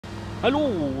Hallo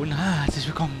und herzlich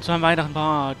willkommen zu einem weiteren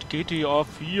Part GTA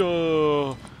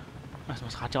 4. Lass mal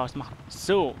das Radio ausmachen.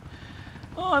 So.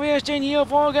 Und wir stehen hier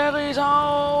vor Garys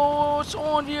Haus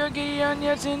und wir gehen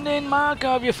jetzt in den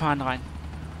Marker. Wir fahren rein.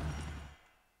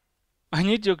 I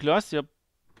need your glass, your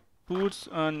boots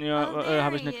and your...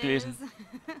 habe ich nicht gelesen.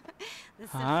 The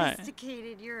Hi.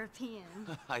 sophisticated European.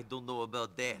 I don't know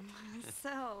about that.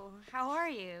 So, how are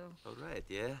you? All right,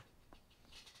 yeah?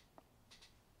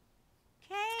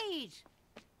 Cage,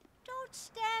 don't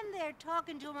stand there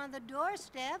talking to him on the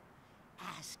doorstep.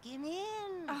 Ask him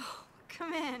in. Oh,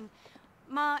 come in.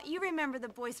 Ma, you remember the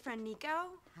boy's friend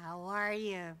Nico? How are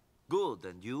you? Good,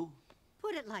 and you?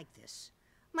 Put it like this.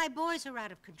 My boys are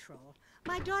out of control.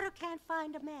 My daughter can't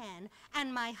find a man,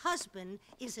 and my husband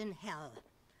is in hell.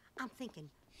 I'm thinking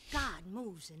God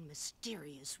moves in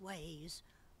mysterious ways.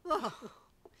 Oh.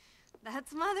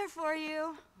 That's Mother for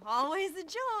you. Always a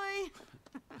joy.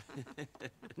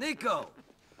 Nico!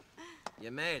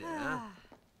 You made it, huh?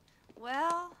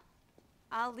 Well,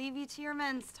 I'll leave you to your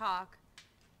men's talk.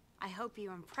 I hope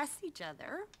you impress each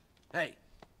other. Hey,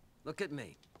 look at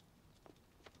me.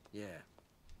 Yeah.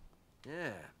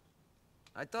 Yeah.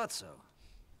 I thought so.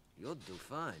 You'll do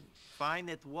fine. Fine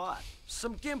at what?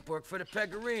 Some gimp work for the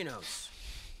Pegorinos.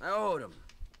 I owed them.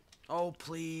 Oh,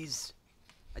 please.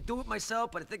 I do it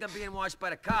myself, but I think I'm being watched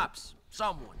by the cops.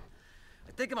 Someone.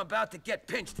 I think I'm about to get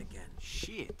pinched again.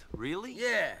 Shit, really?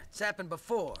 Yeah, it's happened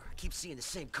before. I keep seeing the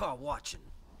same car watching.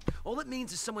 All it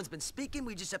means is someone's been speaking,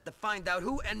 we just have to find out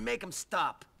who and make them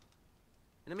stop.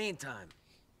 In the meantime,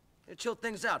 it'll chill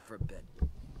things out for a bit.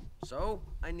 So,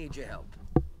 I need your help.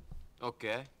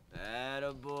 Okay.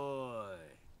 Attaboy.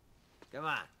 Come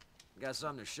on, got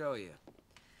something to show you.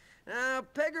 Now,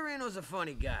 Pegorino's a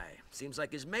funny guy. Seems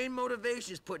like his main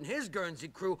motivation is putting his Guernsey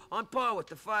crew on par with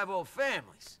the 5 old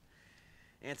families.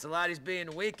 Ancelotti's being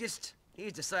the weakest,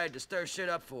 he's decided to stir shit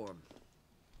up for him.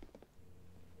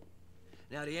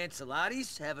 Now, the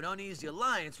Ancelottis have an uneasy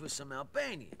alliance with some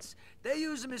Albanians. They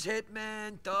use them as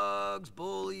hitmen, thugs,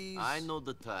 bullies. I know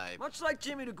the type. Much like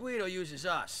Jimmy the Guido uses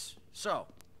us. So,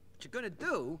 what you're gonna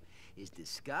do is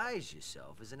disguise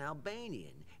yourself as an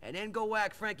Albanian and then go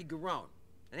whack Frankie Garone,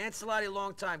 an Ancelotti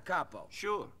longtime capo.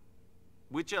 Sure.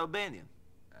 Which Albanian?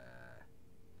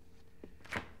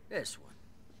 This one.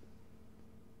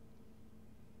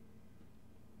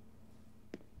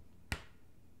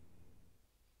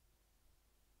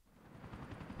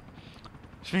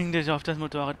 Schwing dich auf das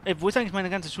Motorrad. Ey, wo ist eigentlich meine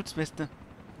ganze Schutzweste?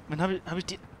 Wann hab ich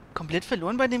die komplett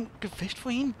verloren bei dem Gefecht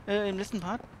vorhin? Im letzten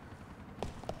Part?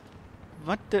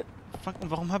 What the fuck? Und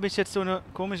warum habe ich jetzt so eine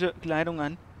komische Kleidung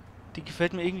an? Die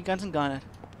gefällt mir irgendwie ganz und gar nicht.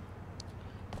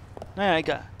 Naja,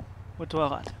 egal.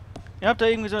 Motorrad. Ihr habt da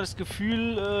irgendwie so das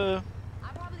Gefühl,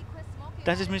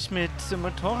 dass ich mich mit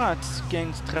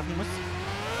Motorradgangs treffen muss.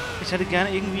 Ich hätte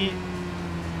gerne irgendwie...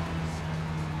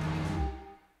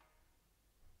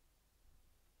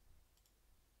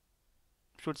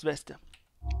 Schutzweste.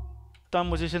 Da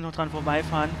muss ich ja noch dran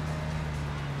vorbeifahren.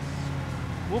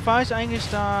 Wo fahre ich eigentlich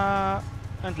da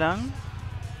entlang?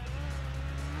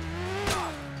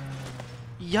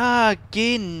 Ja,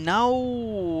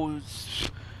 genau.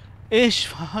 Ich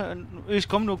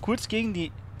komme nur kurz gegen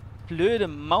die blöde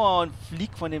Mauer und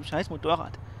flieg von dem scheiß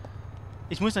Motorrad.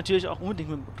 Ich muss natürlich auch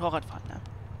unbedingt mit dem Motorrad fahren, ne?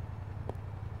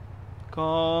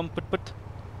 Komm, put.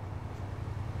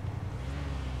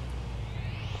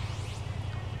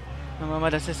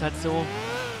 Mama, das ist halt so.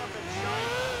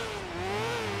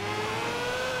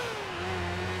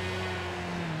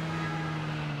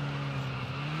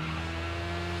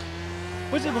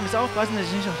 Muss übrigens aufpassen, dass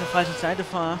ich nicht auf der falschen Seite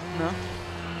fahre, ne?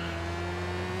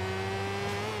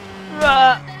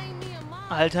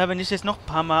 Alter, wenn ich jetzt noch ein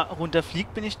paar Mal runterfliege,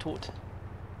 bin ich tot.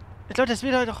 Ich glaube, das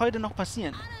wird heute noch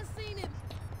passieren.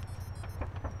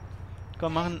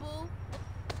 Komm, machen.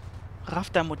 Raff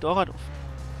dein Motorrad auf.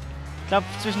 Ich glaube,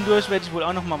 zwischendurch werde ich wohl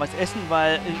auch noch mal was essen,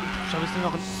 weil ich habe jetzt nur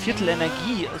noch ein Viertel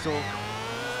Energie. Also,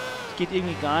 das geht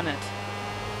irgendwie gar nicht.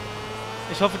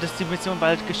 Ich hoffe, dass die Mission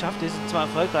bald geschafft ist, und zwar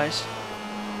erfolgreich.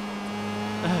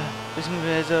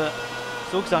 Beziehungsweise,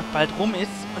 so gesagt, bald rum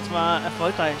ist, und zwar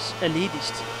erfolgreich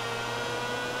erledigt.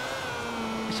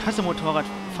 Ich hasse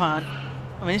Motorradfahren.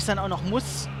 Und wenn ich es dann auch noch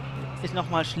muss, ist noch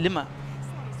mal schlimmer.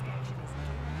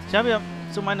 Ich habe ja,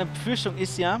 so meine Befürchtung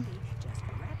ist ja,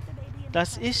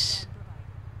 dass ich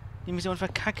die Mission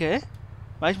verkacke,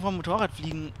 weil ich vom Motorrad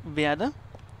fliegen werde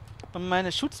und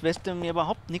meine Schutzweste mir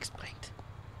überhaupt nichts bringt.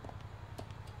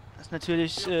 Das ist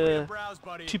natürlich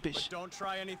typisch.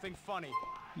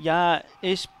 Ja,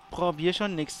 ich probiere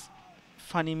schon nichts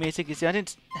Funny-mäßiges. Ja, den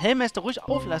Helm hätte ruhig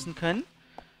auflassen können.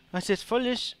 Was jetzt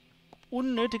völlig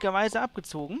unnötigerweise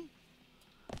abgezogen.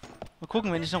 Mal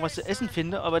gucken, wenn ich noch was zu essen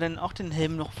finde, aber dann auch den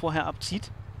Helm noch vorher abzieht.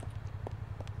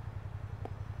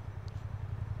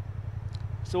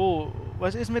 So,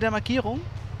 was ist mit der Markierung?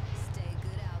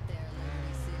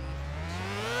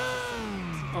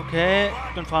 Okay,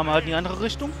 dann fahren wir halt in die andere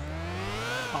Richtung.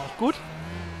 Auch gut.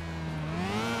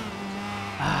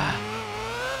 Ah.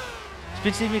 Ich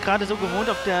bin es irgendwie gerade so gewohnt,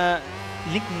 auf der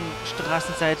linken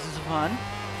Straßenseite zu fahren.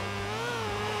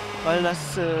 Weil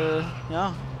das,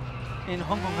 ja, in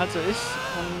Hongkong halt so ist.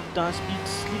 Und da spielt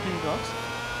Sleeping Dogs.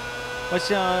 Was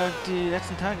ich ja die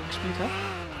letzten Tage gespielt habe.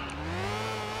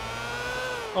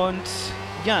 Und,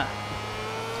 ja.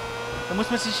 Da muss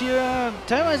man sich hier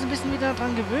teilweise ein bisschen wieder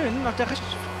dran gewöhnen, auf der rechten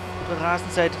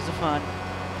Straßenseite zu fahren.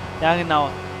 Ja, genau.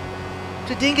 Habt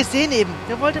ihr den gesehen eben?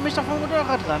 Der wollte mich doch vom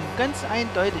Motorrad rammen. Ganz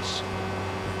eindeutig.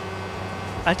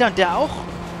 Alter, und der auch?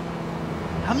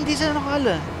 Haben diese noch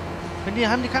alle?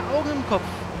 Haben die keine Augen im Kopf?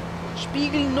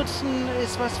 Spiegel nutzen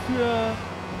ist was für...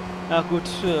 Ja gut,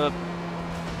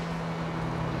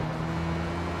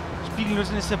 Spiegel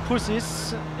nutzen ist ja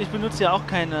Pussys. Ich benutze ja auch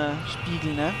keine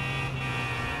Spiegel, ne?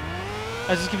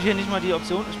 Also es gibt hier nicht mal die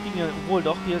Option, Spiegel, wohl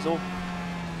doch, hier so.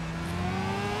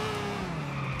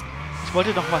 Ich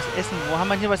wollte doch was essen. Wo haben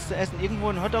wir hier was zu essen? Irgendwo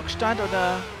ein Hotdog-Stand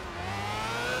oder...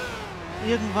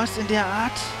 irgendwas in der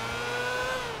Art?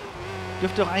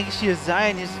 Dürfte doch eigentlich hier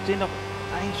sein. Hier stehen doch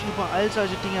eigentlich überall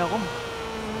solche Dinge herum.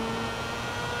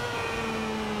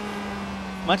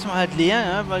 Manchmal halt leer,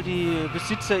 ja, weil die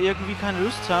Besitzer irgendwie keine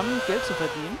Lust haben, Geld zu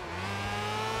verdienen.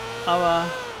 Aber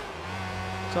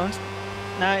sonst...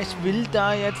 Na, ich will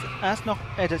da jetzt erst noch...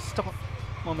 das ist doch...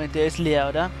 Moment, der ist leer,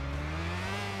 oder?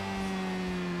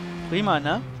 Prima,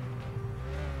 ne?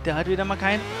 Der hat wieder mal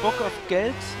keinen Bock auf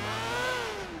Geld.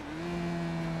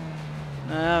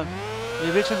 Naja,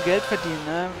 wer will schon Geld verdienen,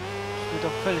 ne? Das wird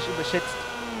doch völlig überschätzt.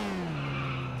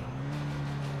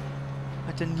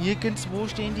 Hat ja nirgendwo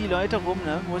stehen die Leute rum,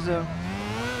 ne? Wo sie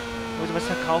was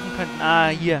verkaufen könnten. Ah,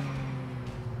 hier.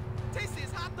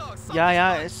 Ja,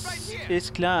 ja, es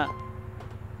ist klar.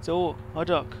 So,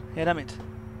 Hotdog, her damit.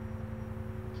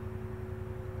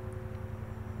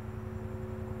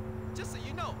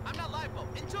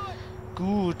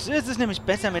 Gut, es ist nämlich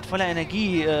besser, mit voller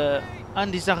Energie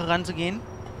an die Sache ranzugehen.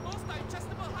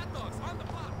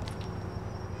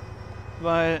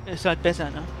 Weil, ist halt besser,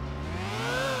 ne?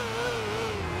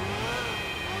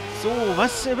 So,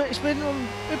 was... Ich bin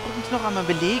übrigens noch einmal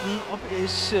belegen, ob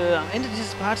ich am Ende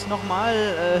dieses Parts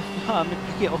nochmal ja,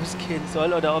 mit Blicke ausgehen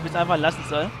soll oder ob ich es einfach lassen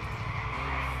soll.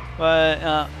 Weil,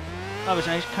 ja, habe ich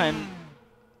eigentlich keinen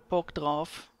Bock drauf.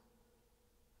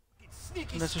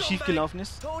 Und das so schief gelaufen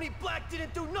ist. Tony Black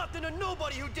didn't do nothing to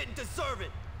nobody who didn't deserve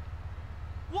it.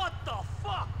 What the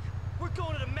fuck? We're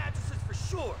going to the mattresses for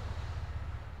sure.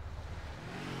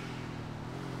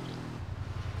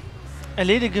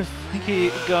 Erledige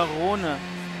Frankie Garone.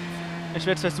 Ich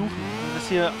werde es versuchen, wenn das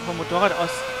hier vom Motorrad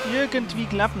aus irgendwie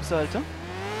klappen sollte.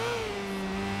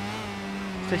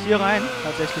 Ist er hier rein?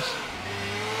 Tatsächlich.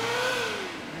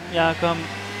 Ja, komm,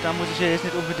 da muss ich ja jetzt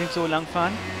nicht unbedingt so lang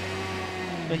fahren.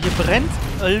 Ja, hier brennt.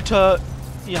 Alter,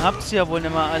 ihr habt es ja wohl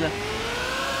nicht mal alle.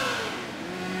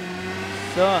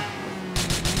 So.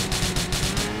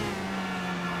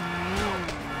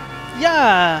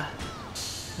 Ja!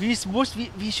 Wie es muss,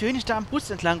 wie schön ich da am Bus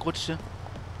entlang rutsche.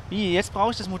 Wie, jetzt brauche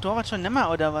ich das Motorrad schon nicht mehr,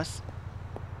 oder was?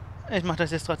 Ich mach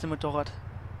das jetzt trotzdem Motorrad.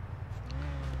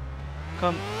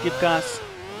 Komm, gib Gas.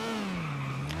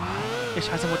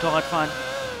 Ich hasse Motorradfahren.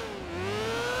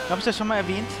 Habe ich das schon mal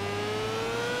erwähnt?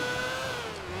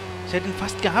 Ich hätte ihn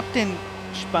fast gehabt, den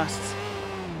Spaß.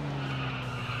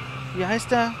 Wie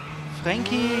heißt er?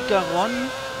 Frankie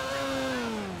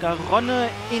Garone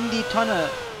in die Tonne.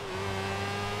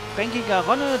 Frankie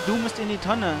Garone, du musst in die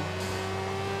Tonne.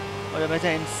 Oder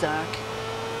besser ins Sarg.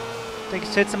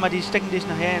 Ich schätze mal, die stecken dich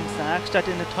nachher ins Sarg statt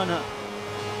in eine Tonne.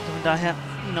 Also von daher,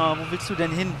 no, wo willst du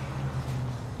denn hin?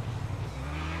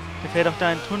 Der fährt doch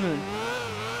da in den Tunnel.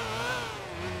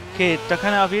 Okay, da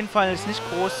kann er auf jeden Fall jetzt nicht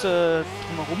groß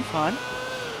drumherum fahren.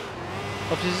 Ich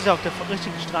glaube, das ist auf der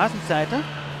richtigen Straßenseite.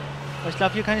 Aber ich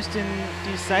glaube, hier kann ich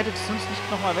die Seite sonst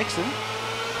nicht nochmal wechseln.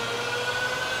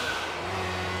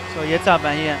 So, jetzt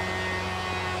aber hier.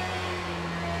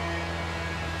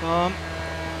 Komm.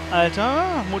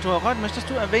 Alter, Motorrad, möchtest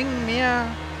du ein wenig mehr...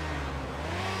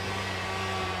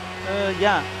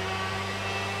 ja.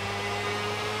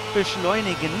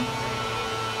 Beschleunigen.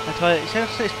 Na toll, ich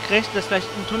hätte echt kriege das vielleicht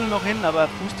im Tunnel noch hin, aber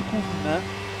Pustekuchen, ne?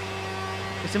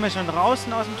 Jetzt sind wir schon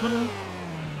draußen aus dem Tunnel.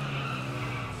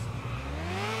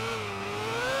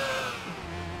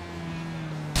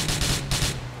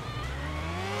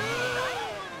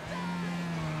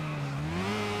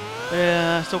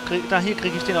 so hier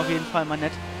kriege ich den auf jeden Fall mal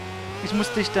nicht. Ich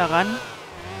muss dich daran.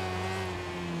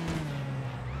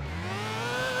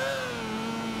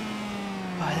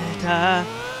 Alter.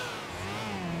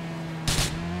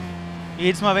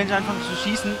 Jedes Mal, wenn ich anfange zu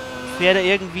schießen, fährt er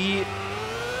irgendwie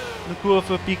eine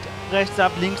Kurve, biegt rechts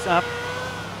ab, links ab.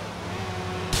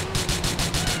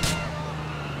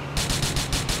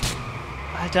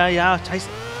 Alter, ja, scheiße.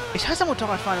 Ich hasse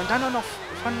Motorradfahren und dann auch noch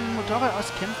von Motorrad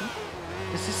aus kämpfen.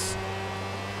 Das ist...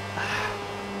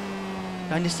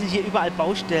 Ja, und das sind hier überall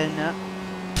Baustellen, ne?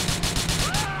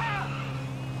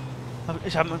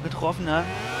 Ich habe ihn getroffen, ne?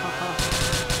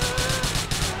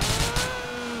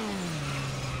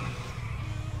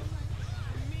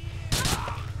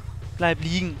 Bleib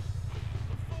liegen.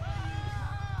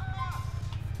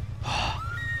 Oh.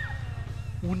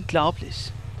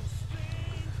 Unglaublich.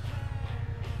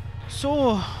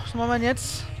 So, was machen wir denn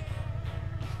jetzt?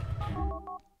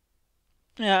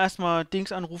 Ja, erstmal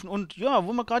Dings anrufen. Und ja,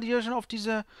 wo wir gerade hier schon auf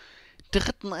dieser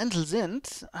dritten Insel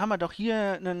sind, haben wir doch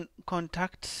hier einen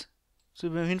Kontakt, zu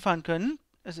dem wir hinfahren können.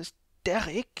 Es ist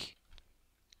Derek.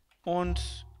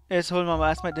 Und jetzt holen wir mal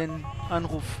erstmal den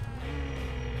Anruf.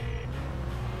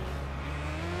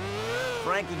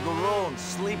 Frankie Garone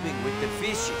sleeping with the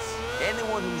fishes.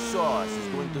 Anyone who saw us is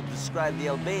going to describe the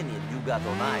Albanian you got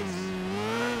on ice.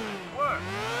 Word.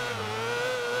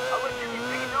 I'll let Jimmy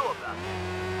P know about it.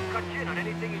 I'll cut you in on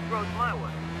anything he throws my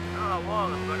way. I don't know how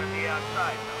long I'm gonna be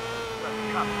outside, though. The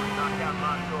cops will knock down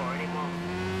my door any moment.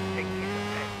 Take me to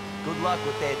bed. Good luck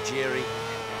with that, Jerry.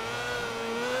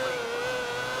 Please,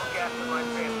 look after my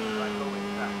family while I go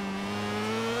inside.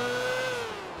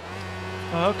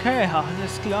 Okay,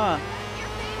 alles klar.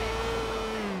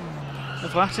 Er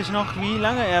fragt sich noch, wie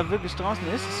lange er wirklich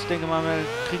draußen ist. Ich denke mal, wir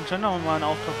kriegen schon noch mal einen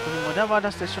Auftrag von ihm. Oder war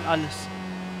das schon alles?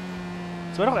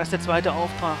 Das war doch erst der zweite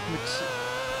Auftrag mit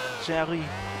Jerry.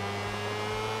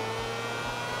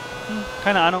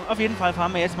 Keine Ahnung. Auf jeden Fall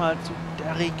fahren wir jetzt mal zu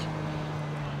Derek.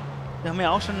 Wir haben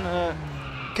ja auch schon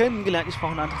kennengelernt. Ich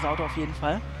brauche ein anderes Auto auf jeden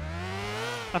Fall.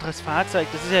 Anderes Fahrzeug.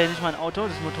 Das ist ja nicht mein Auto,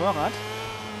 das ist ein Motorrad.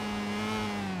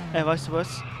 Weißt du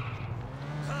was?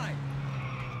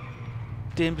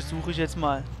 Den besuche ich jetzt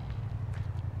mal.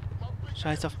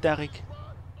 Scheiß auf Derek.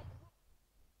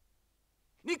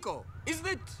 Nico, isn't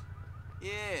it?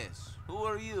 Yes. Who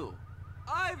are you?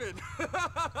 Ivan.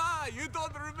 You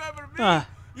don't remember me? Ah.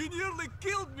 You nearly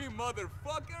killed me,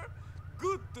 motherfucker.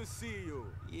 Good to see you.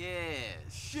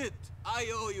 Yes. Shit, I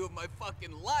owe you my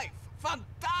fucking life.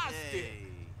 Fantastic.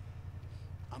 Hey.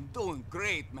 I'm doing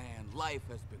great, man. Life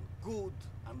has been good.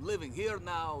 I'm living here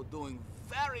now, doing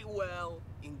very well,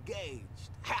 engaged,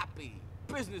 happy,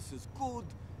 business is good.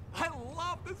 I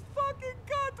love this fucking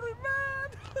country,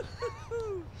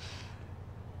 man!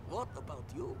 What about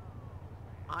you?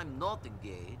 I'm not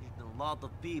engaged, and a lot of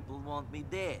people want me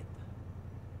dead.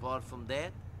 Apart from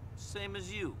that, same as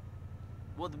you.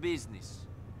 What business?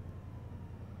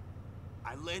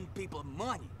 I lend people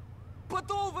money, but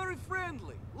all very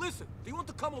friendly. Listen, do you want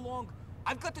to come along?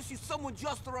 I've got to see someone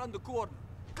just around the corner.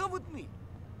 Come with me.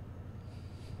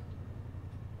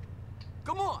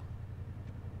 Come on.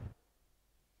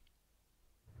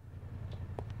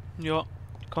 Ja,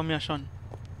 komm ja schon.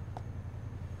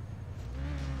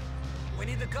 We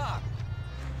need a car.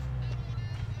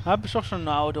 Hab ich doch schon ein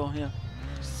Auto hier.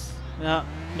 Ja,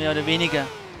 mehr oder weniger.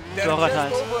 Motorrad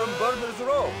halt.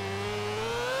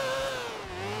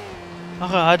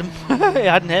 Ach,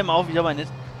 er hat einen Helm auf, ich aber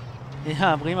nicht.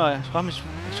 Ja, prima. Ich frage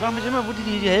mich immer, wo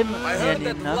die Helme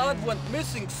hernehmen, ne?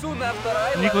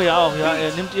 Nico ja auch, ja.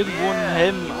 Er nimmt irgendwo einen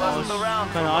Helm aus.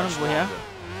 Keine Ahnung woher.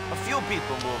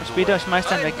 Und später schmeißt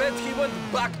er ihn weg.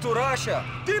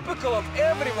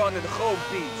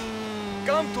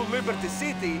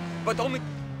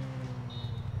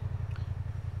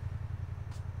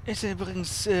 Ist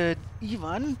übrigens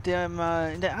Ivan, der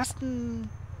mal in der ersten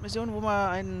Mission, wo wir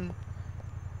einen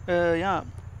ja,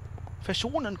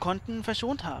 verschonen konnten,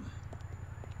 verschont haben.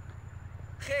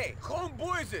 Hey,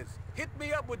 homeboys, hit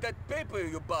me up with that paper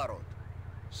you borrowed.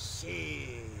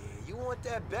 Shit, you want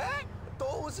that back? I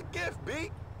thought it was a gift,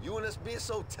 B. You and us being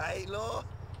so tight, Lord.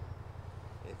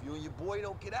 If you and your boy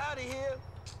don't get out of here,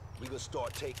 we gonna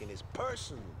start taking this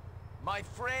personal. My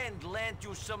friend lent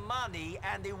you some money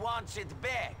and he wants it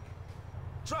back.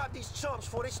 Drop these chumps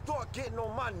before they start getting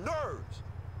on my nerves.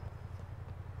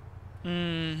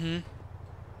 Mhm.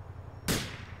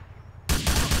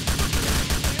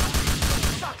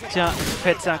 Tja,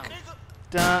 Fettsack.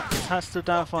 Da hast du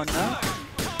davon, ne?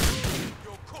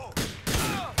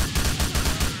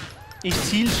 Ich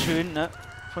ziel schön, ne?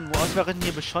 Von wo aus werden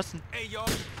hier beschossen?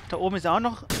 Da oben ist auch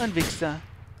noch ein Wichser.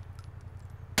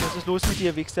 Was ist los mit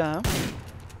dir, Wichser? Hm?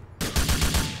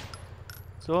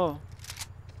 So.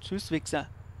 Tschüss, Wichser.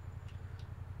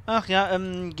 Ach ja,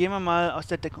 gehen wir mal aus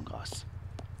der Deckung raus.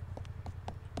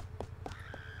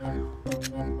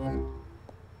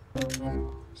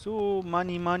 So,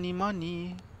 Money, Money,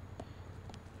 Money.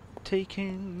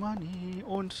 Taking Money.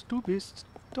 Und du bist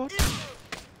dort.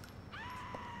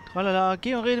 Tralala,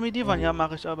 geh und rede mit Ivan. Ja,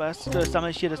 mache ich, aber erst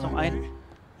sammle ich hier das noch ein.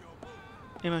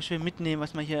 Immer schön mitnehmen,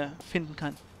 was man hier finden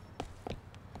kann.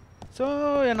 So,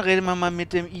 dann reden wir mal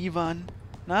mit dem Ivan.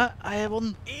 Na,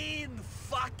 Ivan?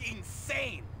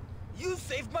 In-fucking-sane! You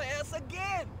saved my ass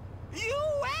again! You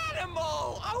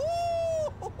animal!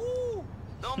 Ahoo!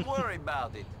 Don't worry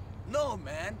about it. No,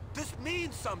 man. This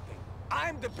means something.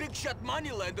 I'm the big shot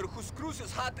moneylender who screws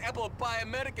his hot apple pie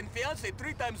American fiancé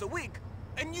 3 times a week.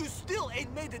 And you still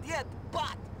ain't made it yet,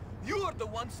 but you're the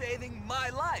one saving my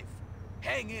life.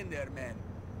 Hang in there, man.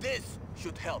 This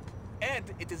should help. And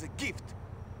it is a gift.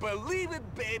 Believe it,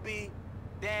 baby.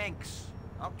 Thanks.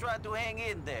 I'll try to hang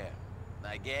in there,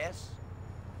 I guess.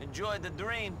 Enjoy the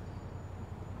dream.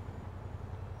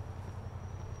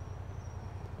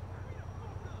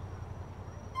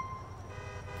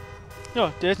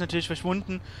 Ja, der ist natürlich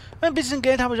verschwunden. Ein bisschen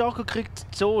Geld habe ich auch gekriegt.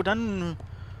 So, dann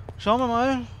schauen wir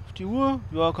mal auf die Uhr.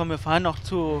 Ja, komm, wir fahren noch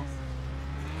zu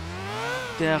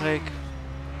Derek.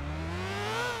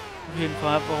 Auf jeden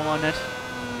Fall, warum auch nicht.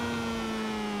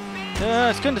 Ja,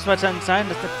 es könnte zwar sein,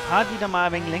 dass der Part wieder mal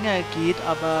ein wenig länger geht,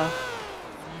 aber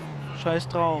scheiß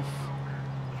drauf.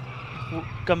 Wo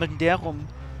gammelt denn der rum?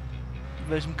 In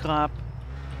welchem Grab?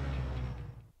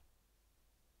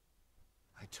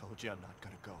 I told you I'm not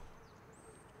gonna go.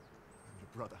 I'm your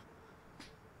brother.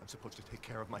 I'm supposed to take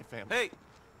care of my family. Hey!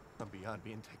 I'm beyond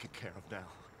being taken care of now.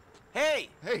 Hey!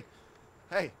 Hey!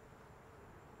 Hey!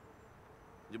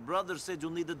 Your brother said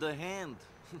you needed a hand.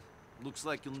 Looks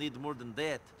like you'll need more than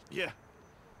that. Yeah.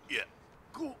 Yeah.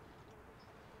 Cool.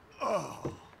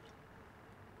 Oh.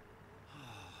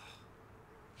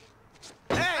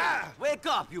 Hey! Wake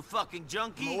up, you fucking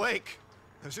junkie! I'm awake.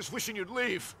 I was just wishing you'd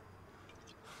leave.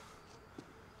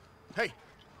 Hey!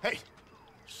 Hey!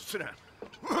 Sit down.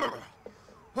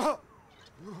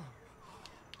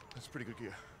 That's pretty good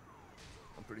gear.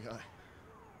 I'm pretty high.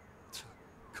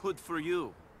 Good for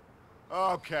you.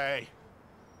 Okay.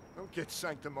 Don't get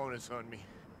sanctimonious on me.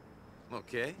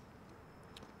 Okay.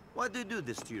 Why do you do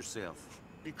this to yourself?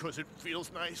 Because it feels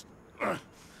nice.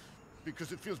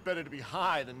 Because it feels better to be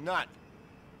high than not.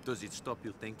 Does it stop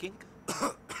you thinking?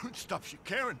 It stops you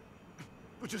caring,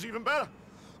 which is even better.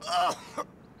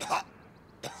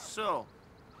 So,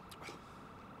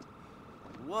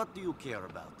 what do you care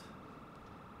about?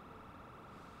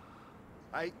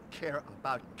 I care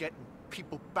about getting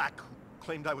people back who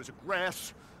claimed I was a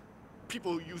grass.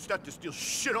 People who used that to steal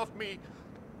shit off me.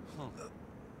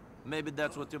 Maybe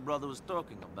that's what your brother was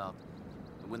talking about.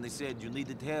 When they said you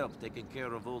needed help taking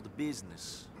care of all the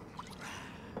business.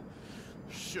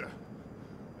 Sure.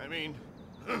 I mean,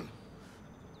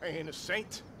 I ain't a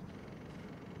saint.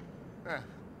 I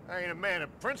ain't a man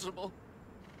of principle.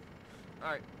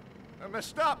 I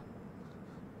messed up.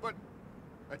 But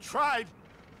I tried.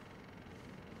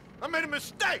 I made a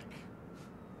mistake.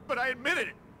 But I admitted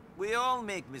it. We all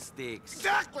make mistakes.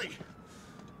 Exactly!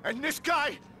 And this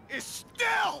guy is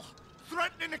still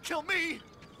threatening to kill me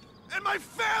and my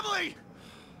family!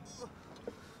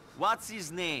 What's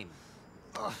his name?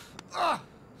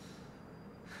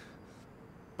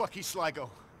 Bucky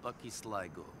Sligo. Bucky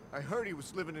Sligo. I heard he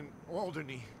was living in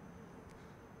Alderney.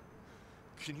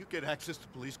 Can you get access to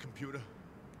police computer?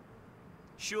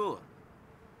 Sure.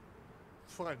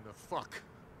 Find the fuck.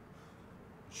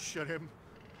 Shut him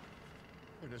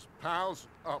and his pals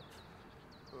up.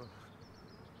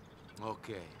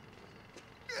 Okay.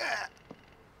 His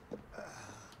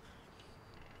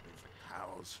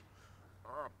pals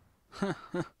up.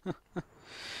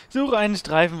 Suche einen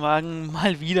Streifenwagen.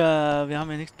 Mal wieder. Wir haben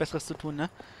ja nichts Besseres zu tun, ne?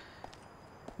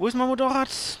 Wo ist mein Motorrad?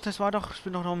 Das war doch... Ich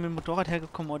bin doch noch mit dem Motorrad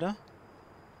hergekommen, oder?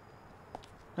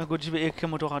 Na gut, ich will eh kein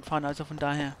Motorrad fahren, also von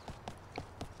daher.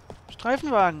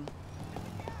 Streifenwagen.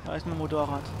 Da ist mein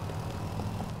Motorrad.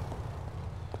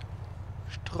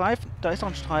 Da ist doch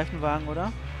ein Streifenwagen,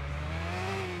 oder?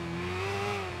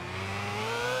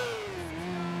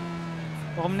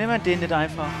 Warum nehmen wir den nicht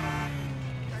einfach?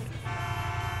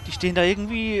 Die stehen da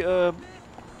irgendwie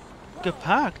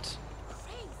geparkt.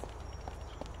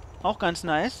 Auch ganz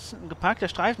nice. Ein geparkter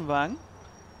Streifenwagen.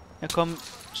 Ja komm,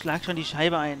 schlag schon die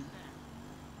Scheibe ein.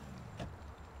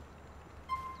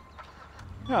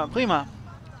 Ja, prima.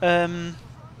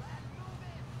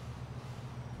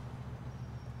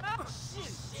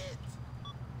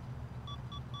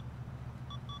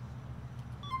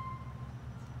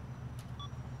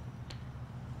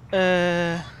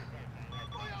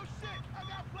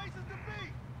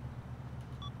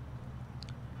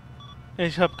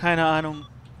 Ich habe keine Ahnung.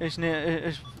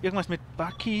 Irgendwas mit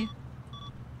Bucky.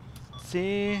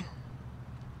 C.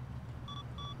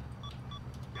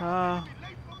 H.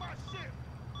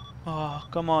 Oh,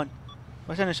 come on.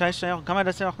 Was ist eine Scheißsteuerung? Kann man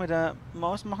das ja auch mit der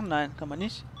Maus machen? Nein, kann man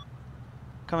nicht.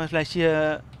 Kann man vielleicht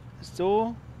hier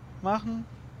so machen?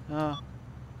 Ja.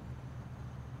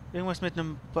 Irgendwas mit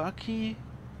einem Bucky.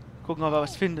 Gucken, ob er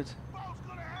was findet.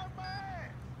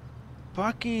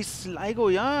 Bucky Sligo,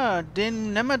 ja,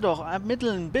 den nehmen wir doch.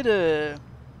 Ermitteln, bitte.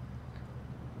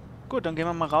 Gut, dann gehen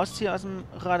wir mal raus hier aus dem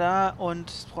Radar und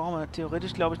brauchen wir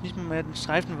theoretisch, glaube ich, nicht mehr den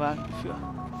Streifenwagen für.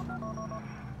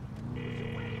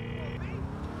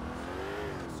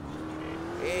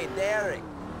 Hey, Derek.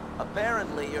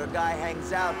 Apparently your guy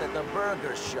hangs out at the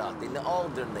burger shop in the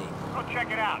Alderley. Go check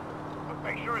it out. But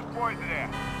make sure his boys are there.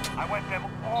 I want them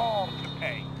all to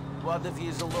pay. What if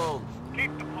he's alone?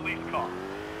 Keep the police car.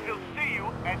 He'll see you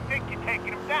and think you're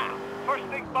taking him down. First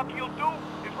thing Bucky'll do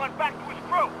is run back to his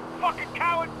crew. Fucking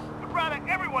coward! Would rather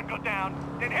everyone go down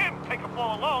than him take a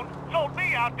fall alone. Sold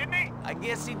me out, didn't he? I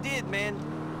guess he did, man.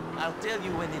 I'll tell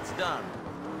you when it's done.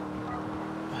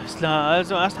 Alles klar,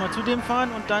 also erstmal zu dem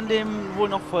fahren und dann dem wohl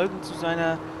noch folgen zu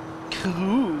seiner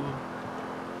Crew.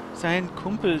 Seinen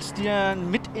Kumpels, die er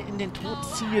mit in den Tod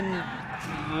ziehen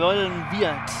wollen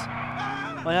wird.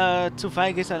 Weil er zu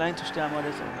feige ist, allein zu sterben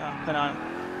oder so. Ja, keine Ahnung.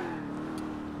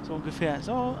 So ungefähr.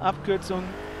 So, Abkürzung.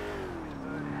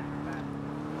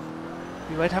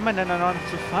 Wie weit haben wir denn da noch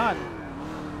zu fahren?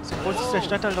 So groß ist der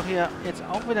Stadtteil doch hier jetzt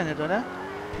auch wieder nicht, oder?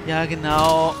 Ja,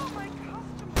 genau.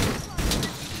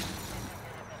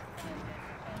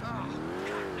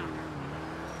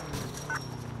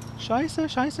 Scheiße,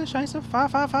 scheiße, scheiße. Fahr.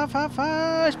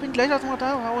 Ich bin gleich aus dem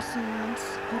Radar raus, wenn es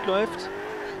gut läuft.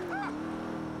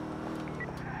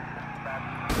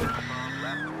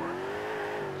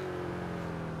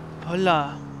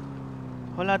 Holla.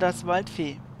 Holla, das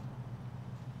Waldvieh.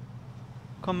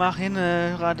 Komm, mach hin,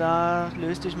 Radar.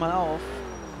 Löst dich mal auf.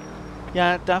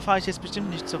 Ja, da fahre ich jetzt bestimmt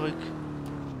nicht zurück.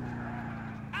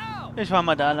 Ich fahr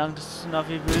mal da lang. Das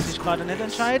Navi will sich gerade nicht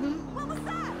entscheiden.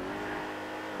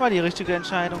 War die richtige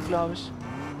Entscheidung, glaube ich.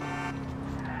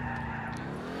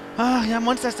 Ach ja,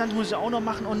 Monsterstand muss ich auch noch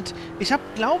machen. Und ich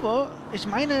ich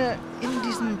meine, in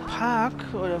diesem Park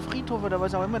oder Friedhof oder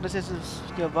was auch immer das jetzt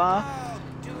hier war,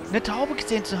 eine Taube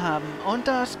gesehen zu haben. Und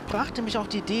das brachte mich auf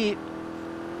die Idee,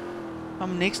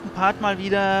 am nächsten Part mal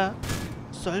wieder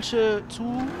solche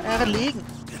zu erlegen.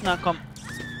 Na komm.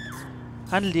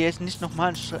 Handel dir jetzt nicht nochmal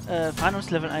ein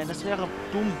Fahndungslevel ein. Das wäre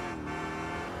dumm.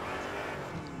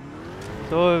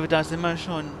 So, da sind wir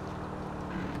schon.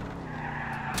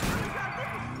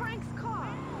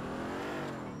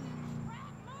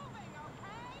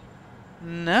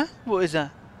 Na, wo ist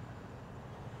er?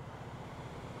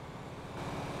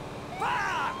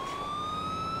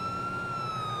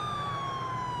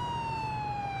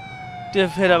 Der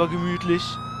fährt aber gemütlich.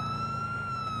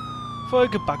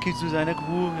 Folge Bucky zu seiner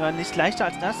Crew. Ja, nicht leichter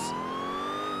als das.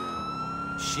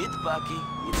 Shit, Bucky.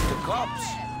 It's the cops.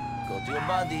 Go to your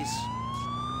buddies.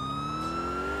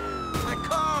 My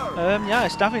car! Ja,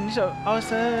 ich darf ihn nicht aus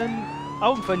den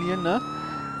Augen verlieren, ne?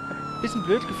 Bisschen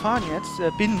blöd gefahren jetzt.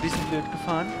 Bin ein bisschen blöd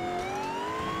gefahren.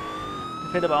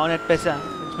 Der fährt aber auch nicht besser,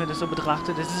 wenn ich mir das so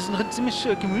betrachte. Das ist ein ziemlich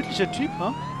gemütlicher Typ,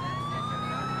 ne?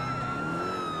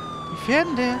 Wie fährt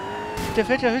denn der? Der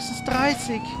fährt ja höchstens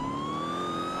 30.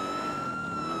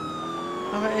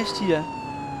 Aber echt hier.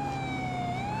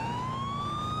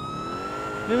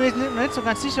 Bin mir nicht so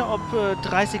ganz sicher, ob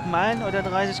 30 Meilen oder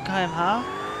 30 km/h.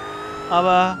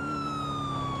 Aber...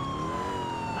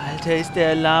 Alter, ist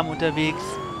der lahm unterwegs.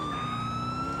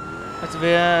 Also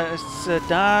wer es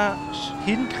da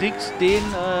hinkriegt, die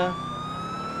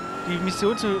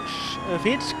Mission zu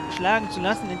fehlgeschlagen zu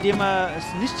lassen, indem er es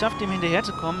nicht schafft, dem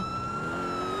hinterherzukommen,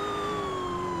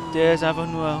 der ist einfach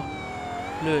nur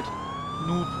blöd.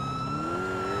 Noob.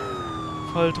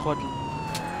 Volltrottel.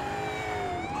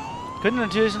 Könnte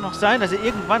natürlich noch sein, dass er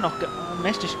irgendwann noch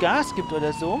mächtig Gas gibt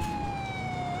oder so.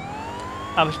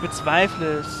 Aber ich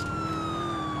bezweifle es.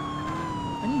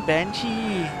 Ein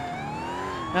Banshee.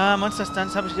 Ja, Monster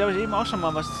Stunts habe ich, glaube ich, eben auch schon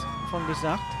mal was von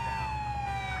gesagt.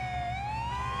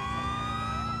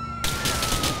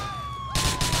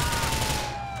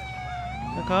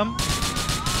 Na komm.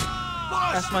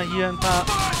 Erstmal hier ein paar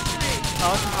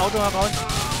aus dem Auto heraus.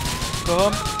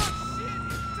 Komm.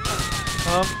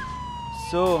 Komm.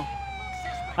 So.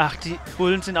 Ach, die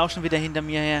Bullen sind auch schon wieder hinter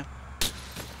mir her.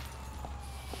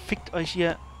 Fickt euch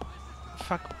hier.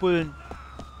 Fuck Bullen.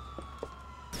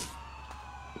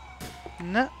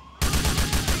 Na.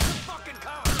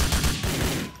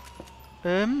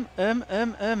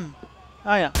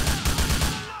 Ah ja.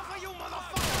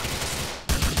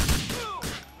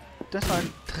 Das war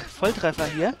ein Volltreffer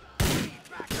hier.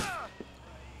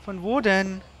 Von wo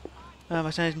denn? Ah,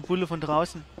 wahrscheinlich ein Bulle von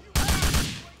draußen.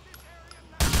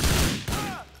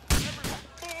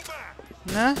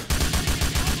 Na?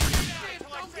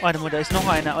 Warte mal, da ist noch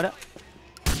einer, oder?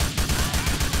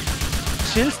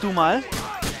 Chillst du mal?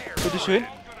 Bitte schön.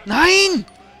 Nein!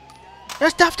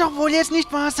 Das darf doch wohl jetzt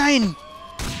nicht wahr sein!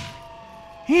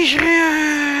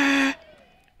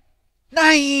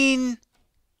 Nein!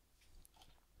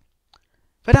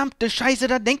 Verdammte Scheiße,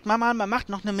 da denkt man mal, man macht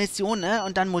noch eine Mission, ne?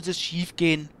 Und dann muss es schief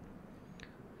gehen.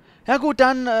 Ja gut,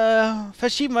 dann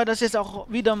verschieben wir das jetzt auch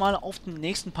wieder mal auf den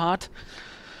nächsten Part.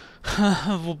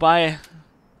 Wobei...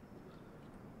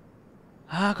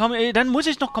 Ah, komm, ey, dann muss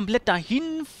ich noch komplett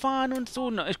dahin fahren und so.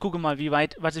 Ich gucke mal, wie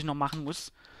weit, was ich noch machen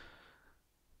muss.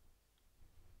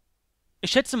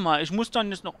 Ich schätze mal, ich muss dann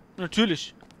jetzt noch...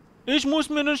 Natürlich. Ich muss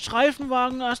mir einen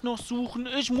Streifenwagen erst noch suchen.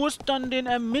 Ich muss dann den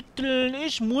ermitteln.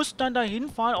 Ich muss dann dahin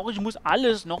fahren. Auch ich muss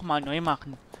alles nochmal neu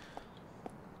machen.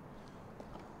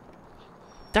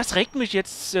 Das regt mich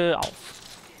jetzt auf.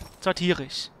 Zwar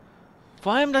tierisch.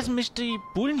 Vor allem, dass mich die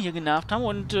Bullen hier genervt haben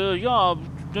und ja,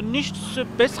 nichts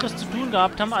Besseres zu tun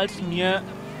gehabt haben, als mir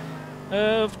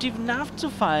auf die Nerven zu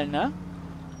fallen, ne?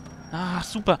 Ach,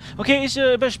 super. Okay, ich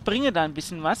überspringe da ein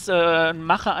bisschen was,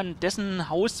 mache an dessen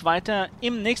Haus weiter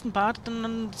im nächsten Part.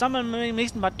 Dann sammeln wir im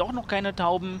nächsten Part doch noch keine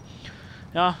Tauben.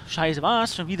 Ja, scheiße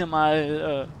war's. Schon wieder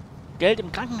mal Geld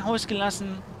im Krankenhaus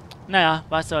gelassen. Naja,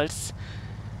 was soll's.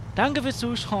 Danke fürs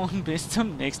Zuschauen. Bis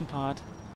zum nächsten Part.